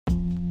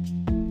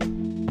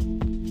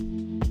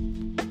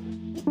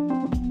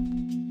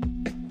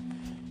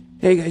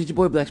Hey guys, it's your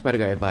boy Black Spider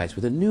Guy Advice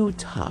with a new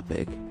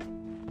topic.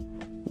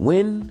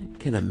 When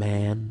can a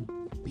man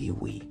be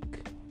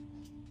weak?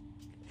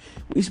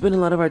 We spend a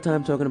lot of our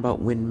time talking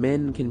about when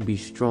men can be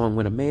strong,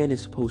 when a man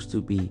is supposed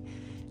to be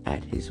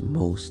at his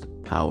most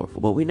powerful.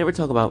 But we never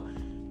talk about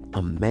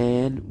a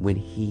man when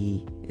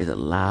he is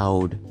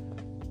allowed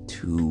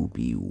to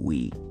be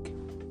weak.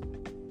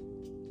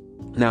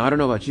 Now, I don't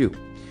know about you,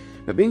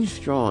 but being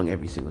strong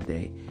every single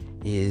day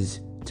is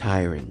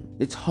tiring.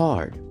 It's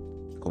hard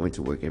going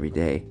to work every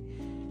day,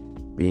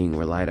 being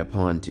relied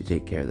upon to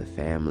take care of the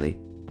family,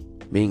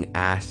 being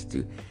asked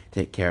to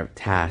take care of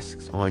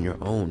tasks on your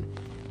own,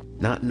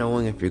 not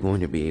knowing if you're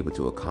going to be able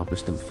to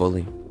accomplish them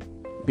fully.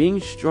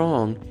 Being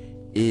strong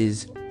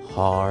is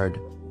hard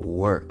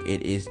work.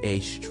 It is a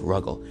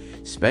struggle,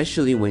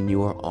 especially when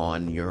you are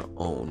on your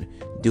own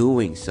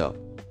doing so.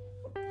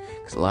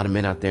 Because a lot of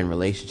men out there in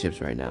relationships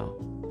right now,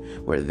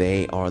 where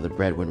they are the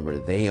breadwinner, where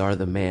they are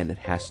the man that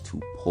has to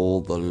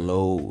pull the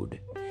load,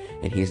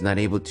 and he's not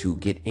able to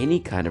get any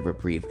kind of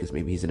reprieve because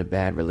maybe he's in a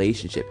bad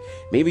relationship.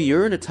 Maybe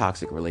you're in a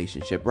toxic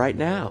relationship right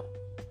now,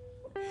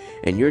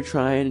 and you're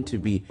trying to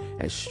be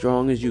as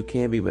strong as you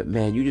can be, but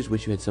man, you just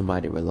wish you had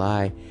somebody to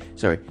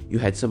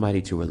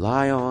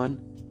rely on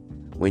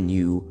when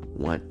you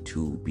want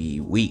to be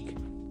weak.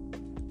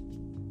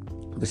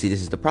 But see,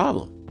 this is the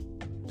problem.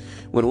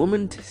 When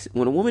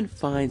a woman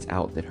finds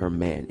out that her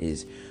man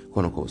is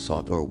quote unquote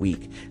soft or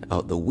weak,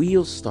 the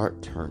wheels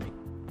start turning.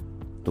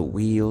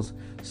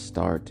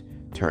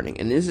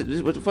 And this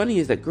is what's funny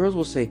is that girls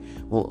will say,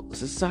 well,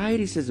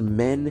 society says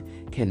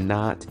men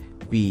cannot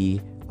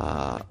be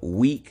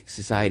weak.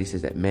 Society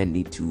says that men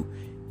need to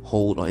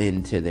hold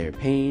into their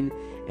pain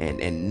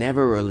and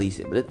never release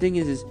it. But the thing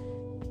is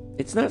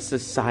it's not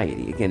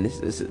society. Again, this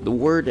is the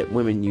word that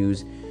women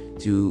use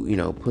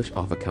to, push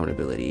off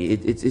accountability.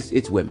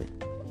 It's women.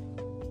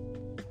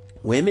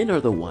 Women are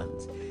the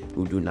ones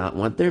who do not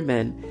want their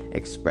men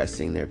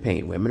expressing their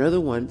pain. Women are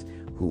the ones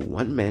who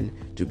want men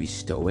to be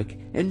stoic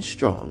and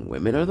strong.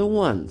 Women are the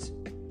ones,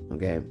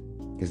 okay?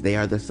 Because they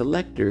are the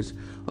selectors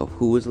of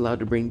who is allowed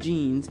to bring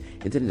genes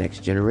into the next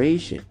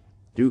generation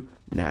through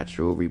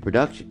natural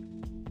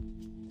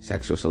reproduction,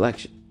 sexual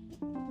selection,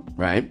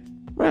 right?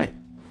 Right.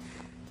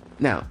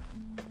 Now,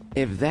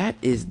 if that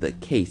is the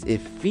case,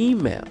 if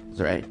females,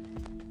 right,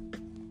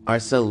 are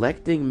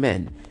selecting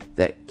men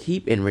that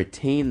keep and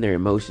retain their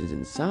emotions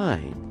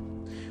inside,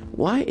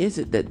 why is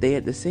it that they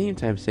at the same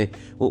time say,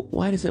 well,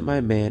 why doesn't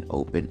my man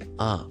open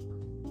up?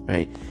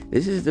 Right?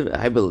 This is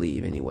I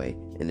believe anyway,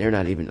 and I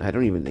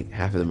don't even think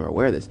half of them are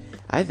aware of this.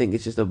 I think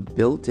it's just a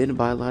built-in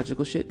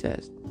biological shit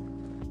test.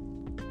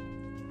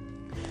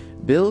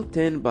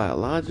 Built-in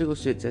biological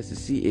shit test to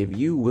see if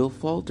you will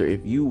falter,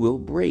 if you will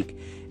break.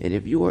 And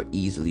if you are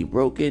easily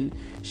broken,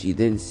 she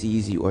then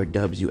sees you or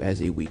dubs you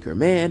as a weaker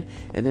man,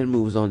 and then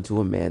moves on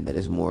to a man that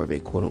is more of a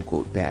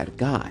quote-unquote bad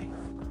guy.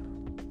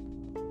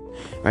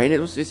 Right?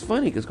 And it's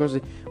funny because girls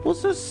say, well,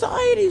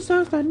 society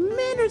says that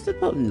men are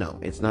supposed... No,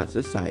 it's not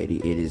society.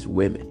 It is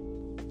women.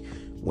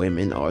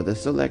 Women are the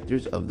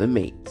selectors of the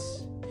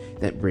mates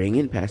that bring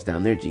and pass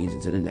down their genes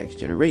into the next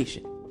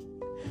generation.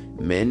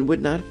 Men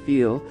would not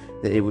feel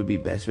that it would be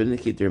best for them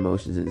to keep their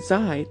emotions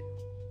inside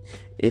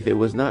if it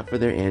was not for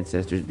their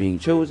ancestors being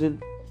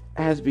chosen,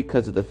 as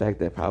because of the fact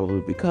that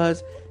probably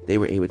because they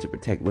were able to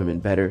protect women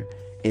better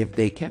if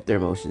they kept their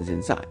emotions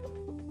inside.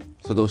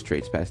 So those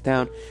traits pass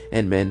down,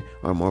 and men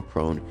are more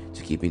prone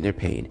to keeping their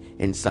pain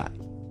inside.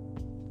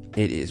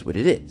 It is what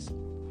it is.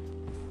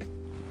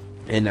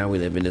 And now we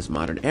live in this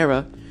modern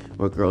era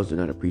where girls do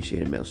not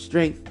appreciate a male's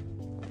strength,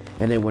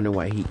 and they wonder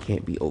why he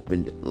can't be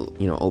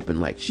open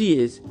like she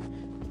is,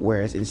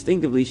 whereas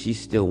instinctively she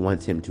still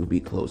wants him to be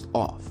closed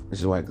off.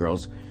 This is why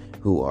girls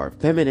who are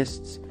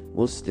feminists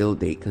will still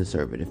date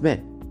conservative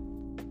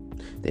men.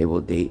 They will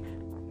date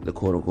the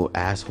quote-unquote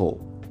asshole.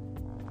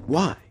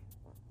 Why?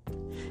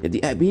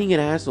 If being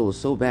an asshole is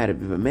so bad, if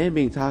a man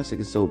being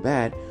toxic is so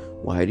bad,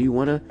 why do you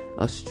want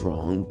a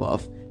strong,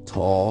 buff,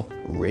 tall,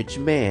 rich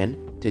man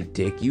to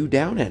dick you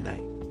down at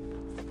night?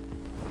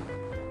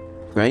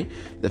 Right?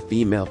 The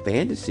female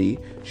fantasy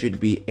should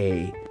be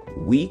a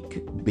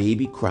weak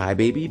baby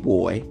crybaby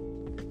boy,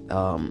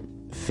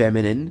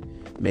 feminine,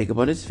 makeup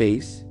on his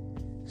face,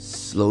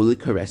 slowly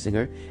caressing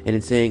her, and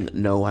then saying,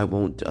 no, I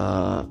won't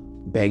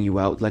bang you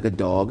out like a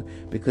dog,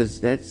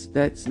 because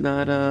that's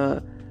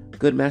not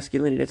good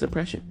masculinity. That's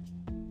oppression.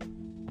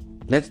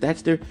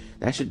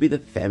 That should be the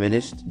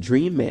feminist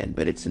dream man,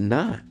 but it's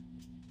not.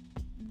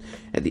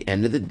 At the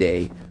end of the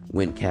day,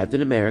 when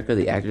Captain America,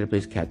 the actor that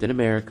plays Captain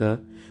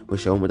America, was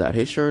shown without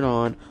his shirt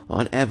on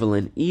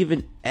Evelyn,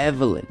 even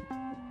Evelyn,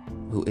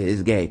 who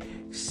is gay,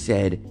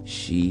 said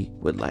she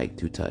would like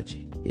to touch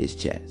his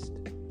chest.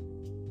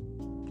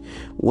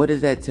 What does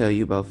that tell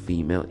you about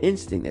female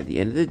instinct? At the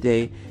end of the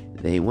day,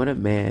 they want a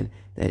man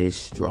that is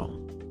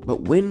strong.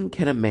 But when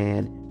can a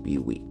man be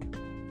weak?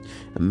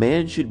 A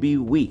man should be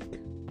weak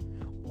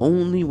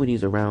only when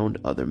he's around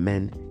other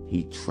men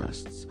he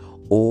trusts,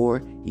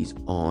 or he's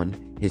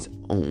on his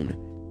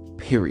own,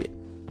 period.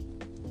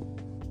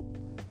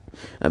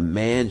 A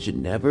man should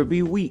never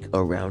be weak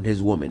around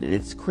his woman. And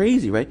it's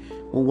crazy, right?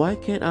 Well, why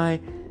can't I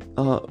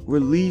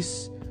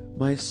release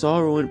my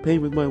sorrow and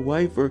pain with my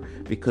wife? Or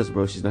because,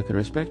 bro, she's not going to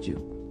respect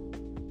you.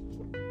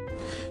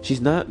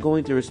 She's not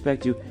going to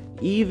respect you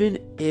even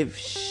if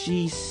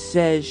she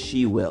says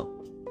she will.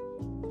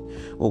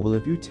 Oh, well,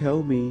 if you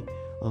tell me,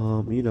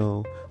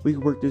 we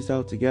can work this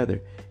out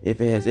together. If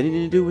it has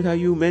anything to do with how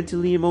you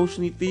mentally,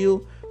 emotionally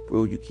feel,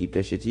 bro, you keep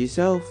that shit to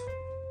yourself.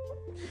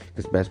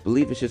 Because best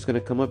believe it's just going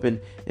to come up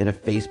in a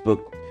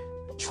Facebook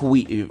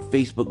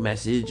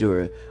message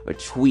or a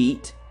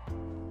tweet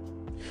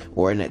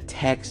or in a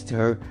text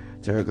to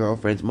her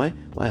girlfriends. My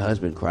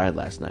husband cried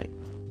last night.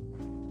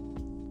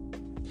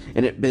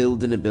 And it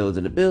builds and it builds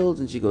and it builds.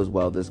 And she goes,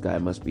 well, this guy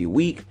must be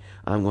weak.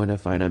 I'm going to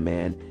find a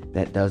man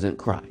that doesn't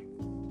cry.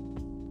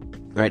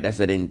 Right? That's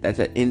an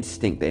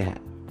instinct they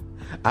have.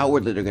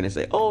 Outwardly, they're going to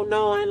say, oh,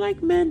 no, I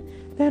like men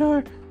that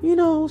are,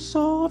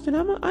 soft. And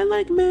I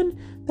like men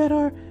that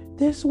are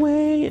this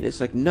way. And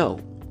it's like, no,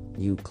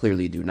 you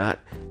clearly do not.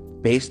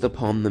 Based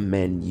upon the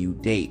men you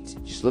date.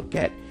 Just look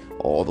at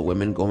all the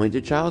women going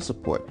to child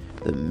support.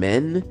 The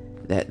men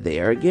that they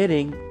are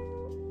getting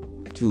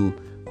to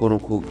quote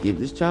unquote give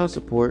this child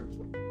support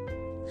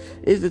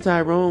is the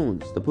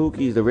Tyrones, the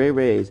Pookies, the Ray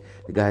Rays,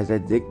 the guys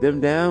that dick them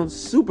down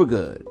super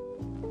good.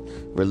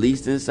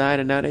 Released inside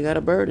and now they got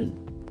a burden.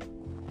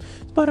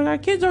 But our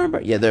kids aren't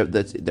burden. Yeah,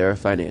 they're a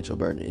financial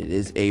burden. It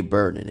is a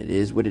burden. It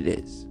is what it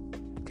is.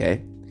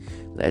 Okay?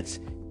 Let's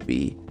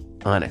be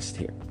honest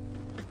here.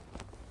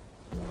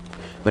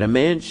 But a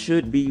man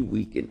should be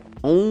weak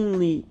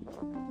a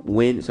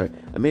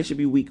man should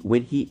be weak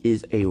when he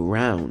is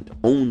around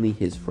only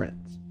his friends.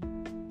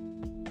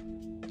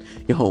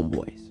 Your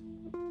homeboys.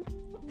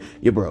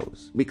 Your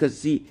bros. Because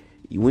see,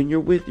 when you're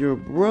with your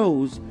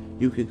bros,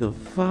 you can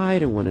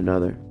confide in one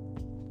another.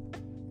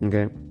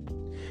 Okay?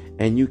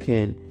 And you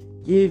can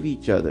give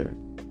each other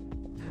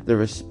the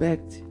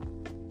respect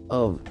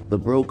of the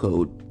bro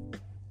code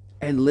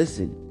and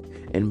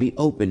listen and be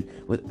open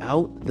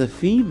without the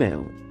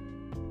female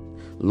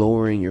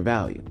lowering your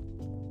value,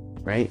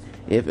 right?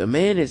 If a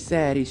man is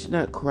sad, he should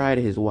not cry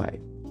to his wife.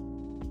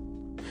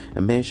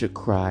 A man should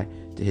cry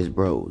to his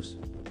bros,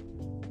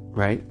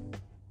 right?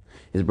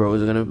 His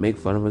bros are going to make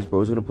fun of him. His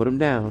bros are going to put him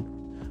down,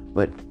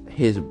 but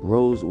his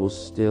bros will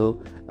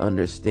still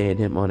understand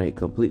him on a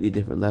completely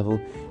different level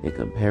in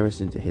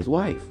comparison to his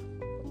wife.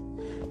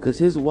 Because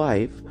his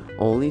wife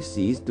only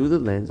sees through the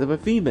lens of a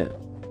female.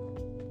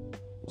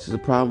 This is a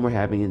problem we're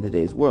having in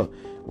today's world.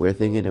 We're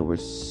thinking that we're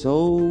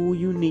so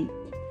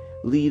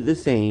uniquely the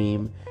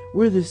same.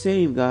 We're the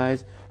same,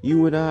 guys.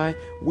 You and I,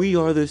 we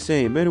are the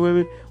same. Men and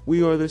women,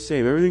 we are the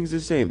same. Everything's the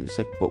same. It's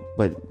like,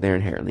 but they're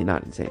inherently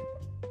not the same.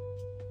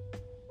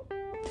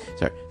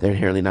 Sorry, they're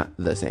inherently not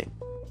the same.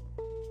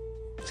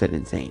 I said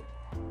insane.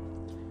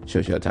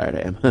 Shows you how tired I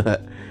am.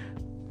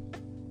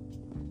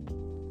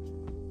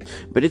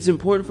 But it's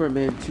important for a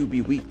man to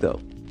be weak,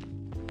 though.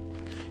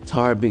 It's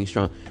hard being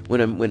strong.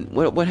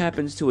 What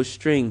happens to a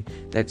string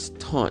that's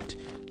taut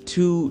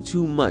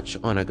too much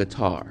on a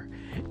guitar?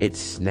 It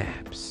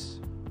snaps.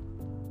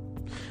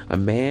 A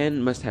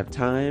man must have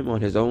time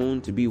on his own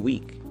to be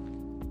weak.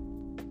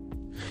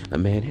 A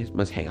man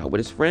must hang out with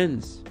his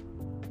friends.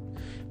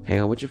 Hang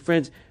out with your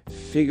friends.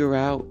 Figure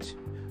out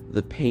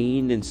the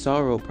pain and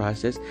sorrow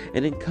process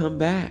and then come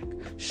back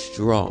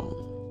strong.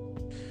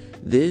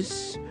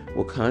 This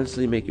will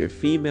constantly make your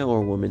female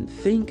or woman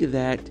think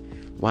that,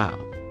 wow,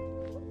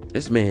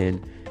 this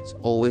man is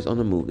always on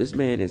the move. This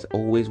man is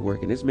always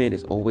working. This man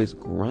is always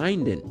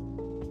grinding.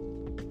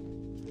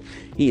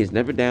 He is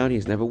never down. He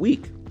is never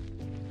weak.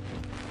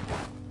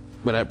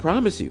 But I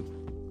promise you,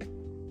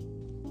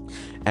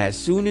 as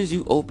soon as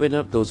you open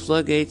up those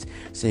floodgates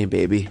saying,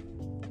 baby,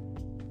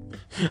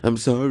 I'm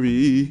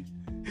sorry,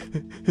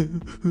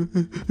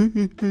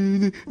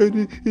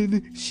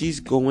 she's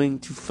going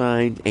to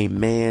find a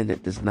man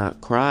that does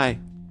not cry.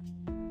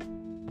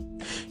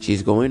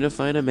 She's going to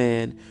find a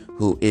man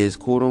who is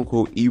quote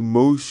unquote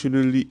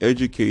emotionally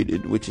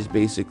educated, which is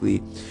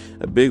basically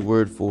a big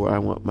word for I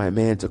want my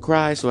man to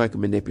cry so I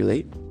can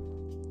manipulate.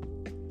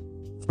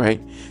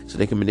 Right? So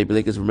they can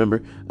manipulate, because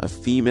remember, a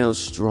female's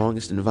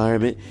strongest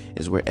environment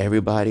is where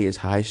everybody is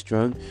high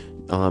strung,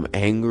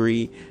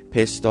 angry,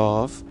 pissed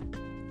off.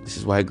 This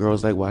is why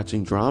girls like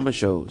watching drama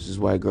shows. This is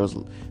why girls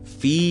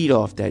feed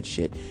off that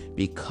shit,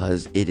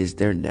 because it is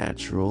their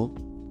natural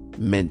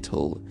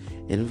mental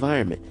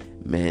environment.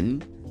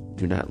 Men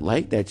do not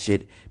like that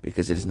shit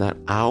because it is not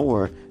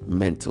our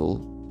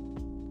mental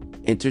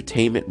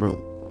entertainment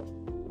room.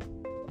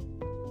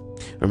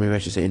 Or maybe I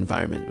should say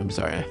environment. I'm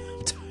sorry.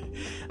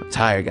 I'm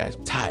tired, guys.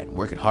 I'm tired. I'm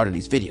working hard on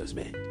these videos,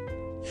 man.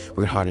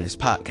 Working hard on this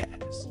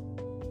podcast.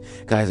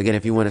 Guys, again,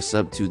 if you want to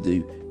sub to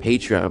the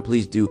Patreon,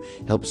 please do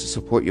help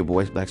support your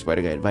boys, Black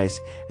Spider Guy Advice,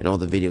 and all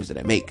the videos that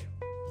I make.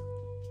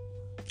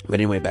 But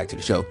anyway, back to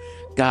the show.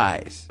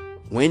 Guys,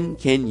 when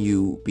can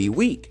you be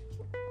weak?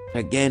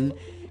 Again,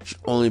 you should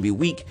only be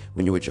weak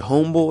when you're with your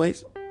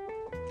homeboys,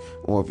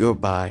 or if you're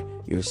by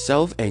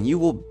yourself, and you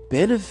will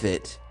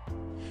benefit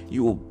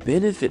you will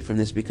benefit from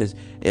this, because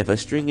if a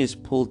string is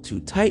pulled too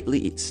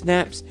tightly, it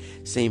snaps.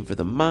 Same for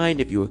the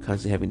mind. If you are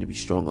constantly having to be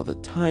strong all the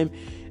time,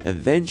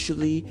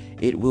 eventually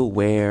it will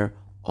wear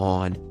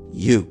on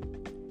you.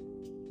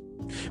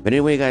 But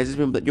anyway, guys, this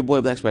has been your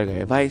boy Black Spider Guy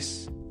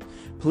Advice.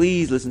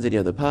 Please listen to the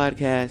other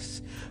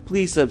podcasts.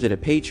 Please sub to the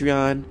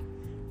Patreon.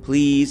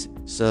 Please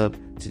sub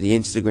to the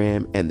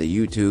Instagram and the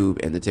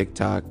YouTube and the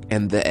TikTok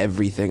and the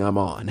everything I'm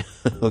on.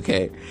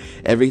 Okay?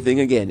 Everything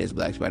again is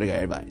Black Spider Guy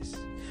Advice.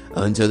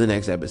 Until the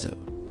next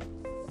episode.